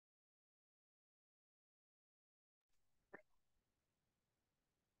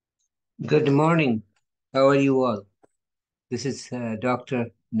Good morning. How are you all? This is Dr.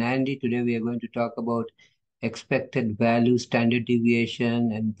 Nandi. Today we are going to talk about expected value, standard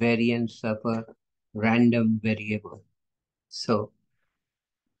deviation, and variance of a random variable. So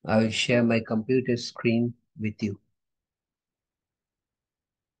I will share my computer screen with you.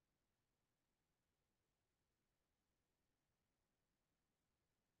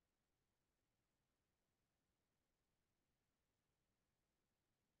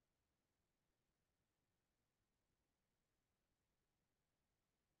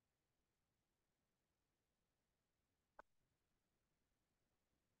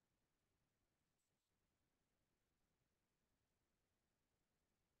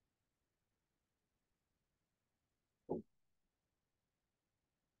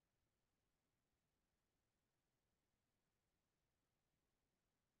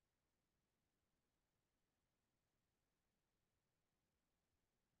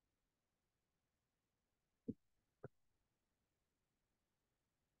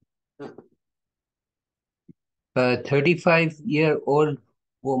 A 35-year-old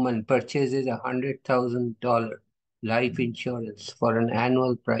woman purchases $100,000 life insurance for an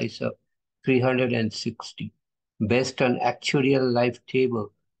annual price of 360. Based on actuarial life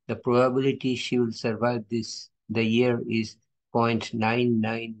table, the probability she will survive the year is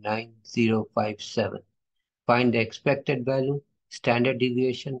 0.999057. Find the expected value, standard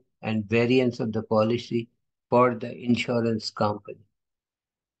deviation, and variance of the policy for the insurance company.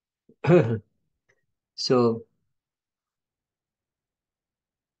 So,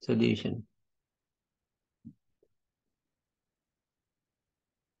 solution.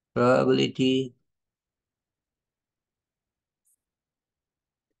 Probability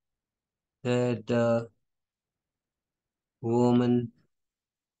that the woman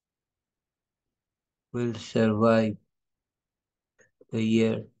will survive the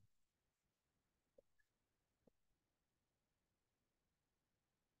year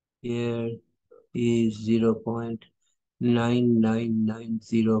is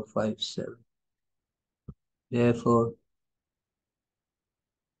 0.999057. Therefore,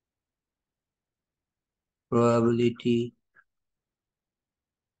 probability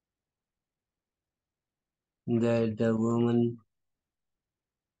that the woman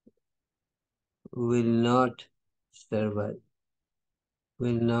will not survive,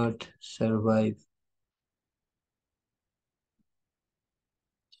 will not survive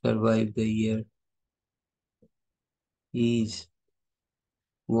the year is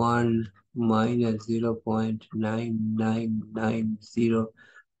 1 minus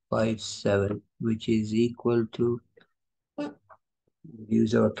 0.999057, which is equal to,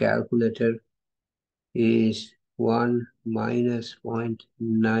 use our calculator, is 1 minus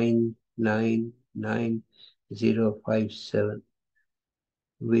 0.999057,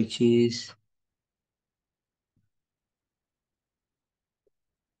 which is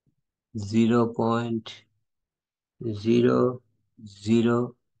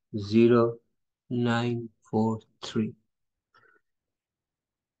 0.000943.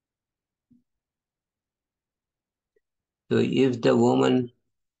 So if the woman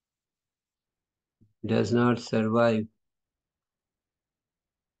does not survive,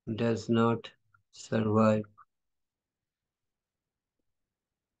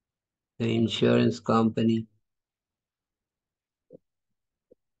 the insurance company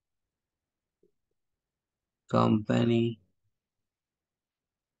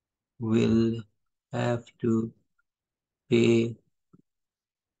will have to pay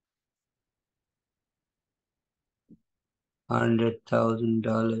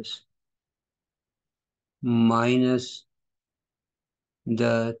 $100,000 minus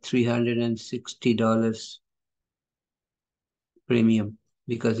the $360 premium,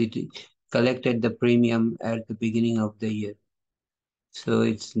 because it collected the premium at the beginning of the year. So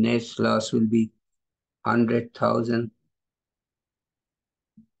its net loss will be 100,000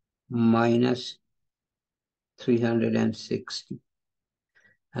 minus 360,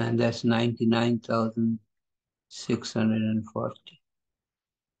 and that's 99,640.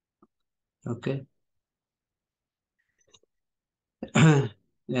 Okay. And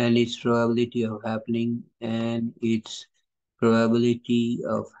its probability of happening is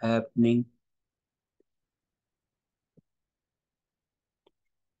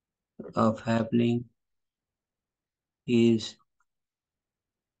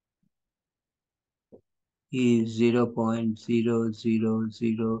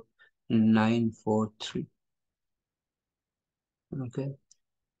 0.000943. Okay.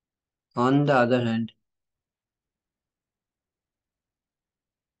 On the other hand,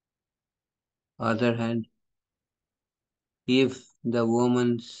 if the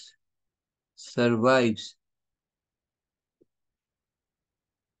woman's survives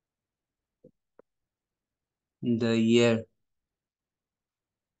the year,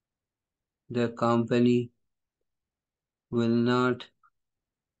 the company will not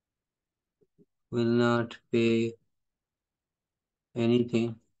pay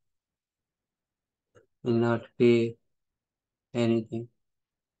anything, will not pay anything,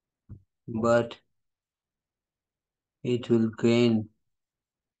 but it will gain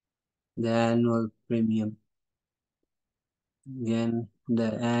the annual premium. Again,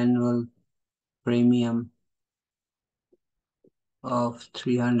 the annual premium of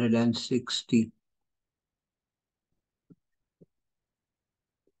 360.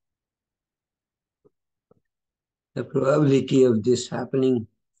 The probability of this happening,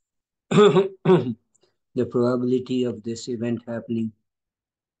 the probability of this event happening,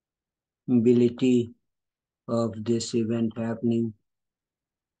 ability of this event happening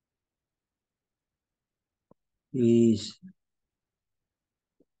is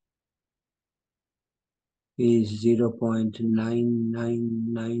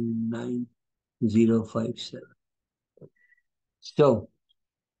 0.9999057. So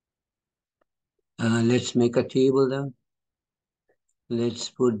let's make a table then. Let's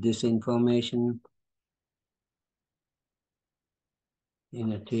put this information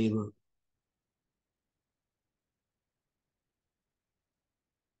in a table.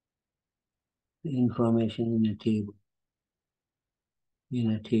 Information in a table.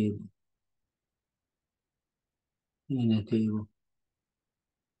 In a table. In a table.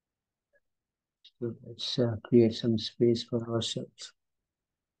 So let's create some space for ourselves.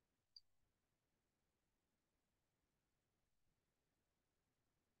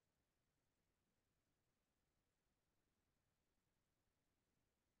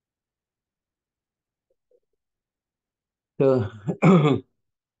 So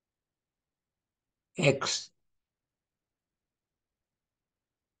X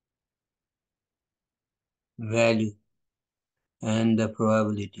value and the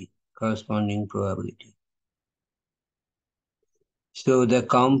probability, corresponding probability. So the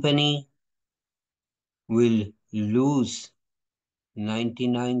company will lose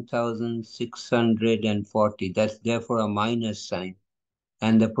 99,640. That's therefore a minus sign.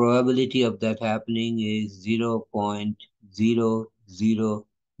 And the probability of that happening is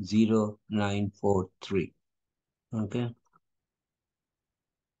 0.000943. Okay.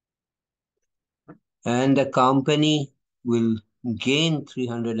 And the company will gain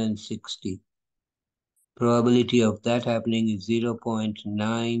 360. Probability of that happening is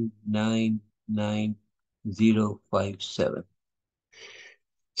 0.999057.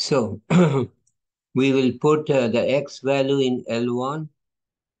 So we will put the X value in L1.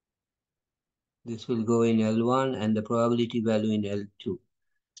 This will go in L1 and the probability value in L2.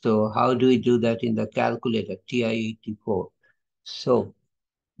 So how do we do that in the calculator, TI-84? So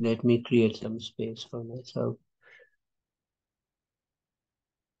let me create some space for myself.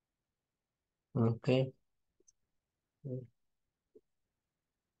 Okay.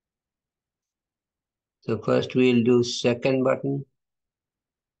 So first we'll do second button.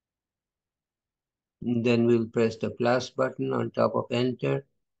 Then we'll press the plus button on top of enter.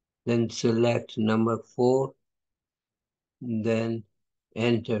 Then select number 4. Then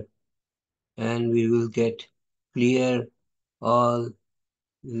enter. And we will get clear all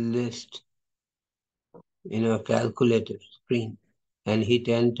list in our calculator screen. And hit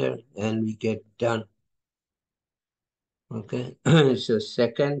enter and we get done. Okay. So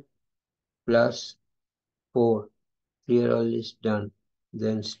second plus 4. Clear all list done.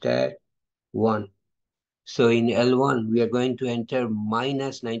 Then stat 1. So in L1, we are going to enter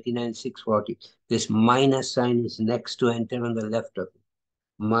minus 99,640. This minus sign is next to enter on the left of it.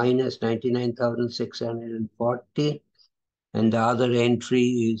 Minus 99,640. And the other entry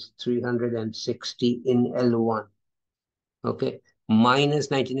is 360 in L1. Okay.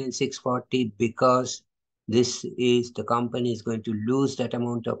 Minus 99,640 because this is the company is going to lose that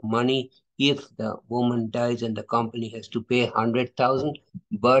amount of money if the woman dies and the company has to pay 100,000.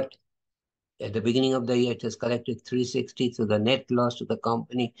 But at the beginning of the year, it has collected 360. So the net loss to the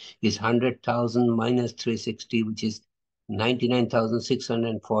company is 100,000 minus 360, which is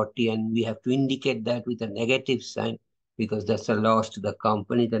 99,640. And we have to indicate that with a negative sign because that's a loss to the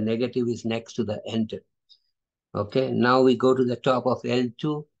company. The negative is next to the enter. Okay, now we go to the top of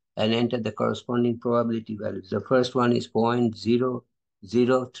L2 and enter the corresponding probability values. The first one is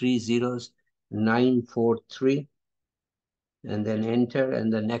 0.0030943 and then enter,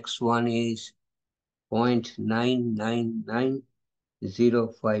 and the next one is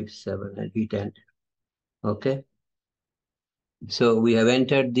 0.999057 and hit enter. Okay. So we have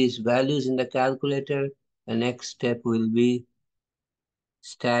entered these values in the calculator. The next step will be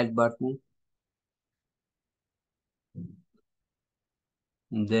stat button,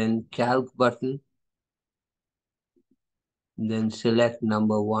 then calc button, then select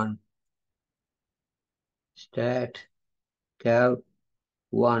number 1, stat calc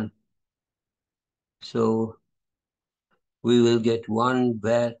 1. So we will get one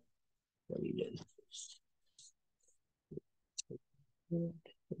where,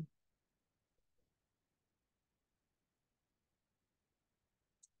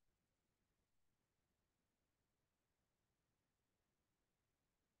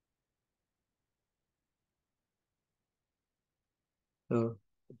 so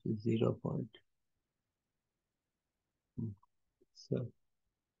this is 0 point. So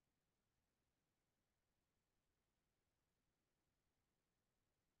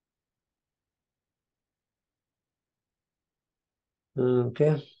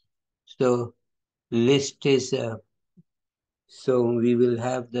okay, so list is so we will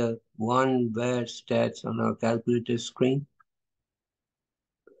have the one where stats on our calculator screen.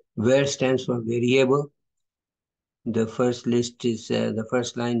 Where stands for variable. The first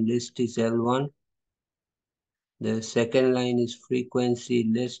line list is L1. The second line is frequency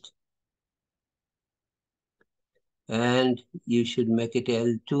list, and you should make it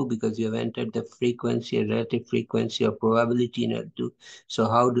L2 because you have entered the frequency, relative frequency or probability in L2. So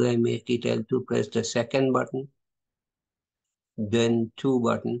how do I make it L2? Press the second button, then 2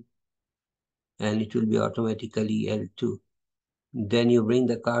 button, and it will be automatically L2. Then you bring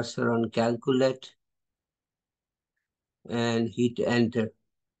the cursor on calculate and hit enter.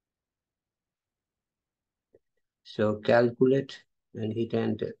 So calculate and hit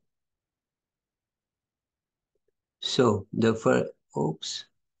enter. So the first, oops,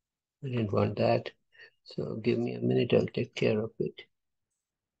 I didn't want that. So give me a minute, I'll take care of it.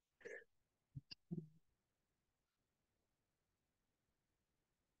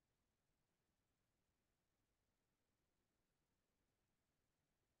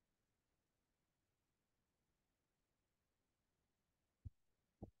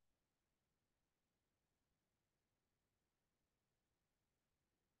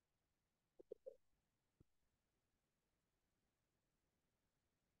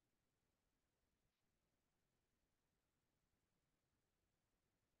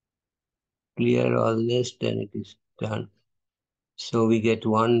 Clear all this, then it is done. So we get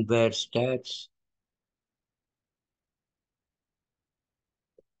one where stats.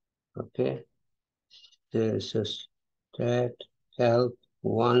 Okay. There's a stat help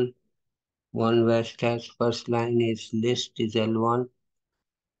one where stats. First line is list is L1.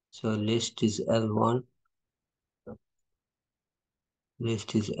 So list is L1.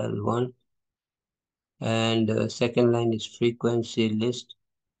 List is L1. And the second line is frequency list,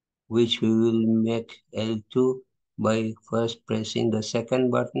 which we will make L2 by first pressing the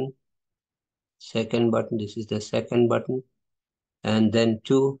second button. This is the second button. And then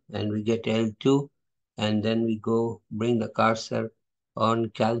 2, and we get L2. And then we go bring the cursor on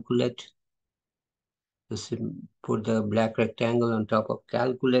calculate. Just put the black rectangle on top of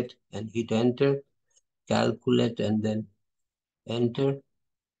calculate and hit enter. Calculate and then enter.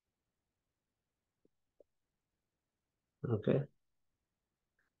 Okay.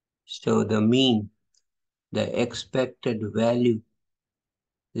 So the mean, the expected value,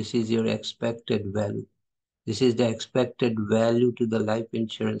 this is your expected value. This is the expected value to the life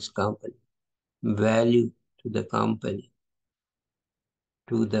insurance company. Value to the company.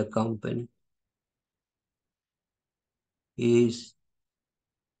 Is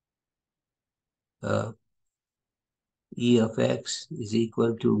E of x is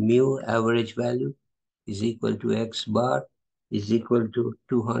equal to mu average value is equal to x bar is equal to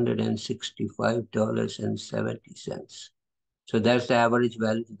 $265.70. So that's the average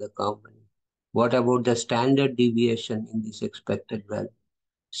value to the company. What about the standard deviation in this expected value?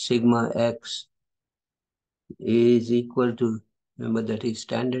 Sigma x is equal to, remember that is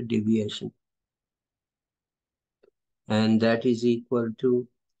standard deviation, and that is equal to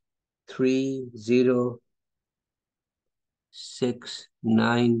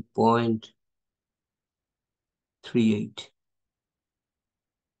 3069.38.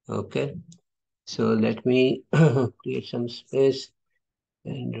 Okay, so let me create some space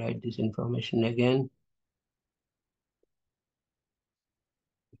and write this information again.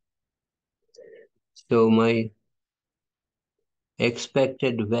 So my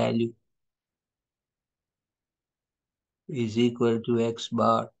expected value is equal to x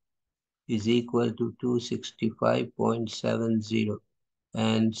bar is equal to 265.70,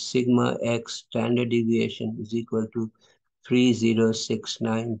 and sigma x standard deviation is equal to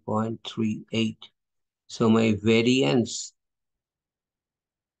 3069.38. So my variance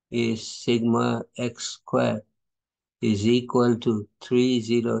is sigma x squared is equal to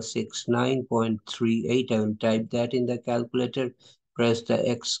 3069.38. I will type that in the calculator, press the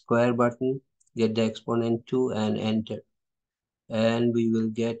x square button, get the exponent 2 and enter. And we will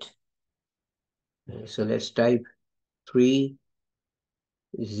get, so let's type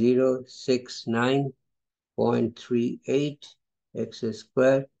 3069.38 x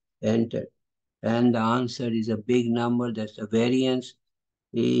squared, enter. And the answer is a big number. That's the variance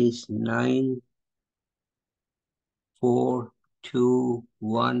is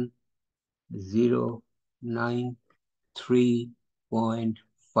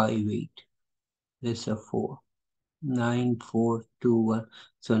That's a 4. 9421.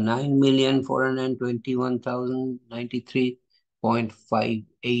 So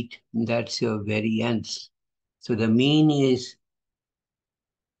 9,421,093.58. That's your variance. So the mean is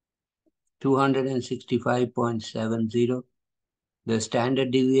 265.70. The standard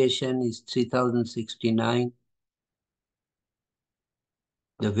deviation is 3069.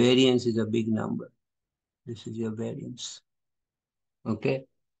 The variance is a big number. This is your variance. Okay.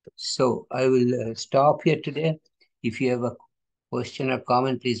 So I will stop here today. If you have a question or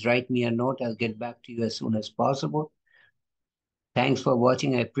comment, please write me a note. I'll get back to you as soon as possible. Thanks for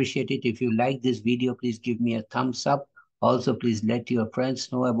watching. I appreciate it. If you like this video, please give me a thumbs up. Also, please let your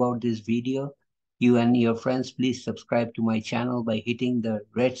friends know about this video. You and your friends, please subscribe to my channel by hitting the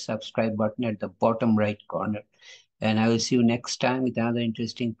red subscribe button at the bottom right corner. And I will see you next time with another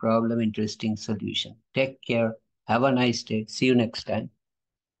interesting problem, interesting solution. Take care. Have a nice day. See you next time.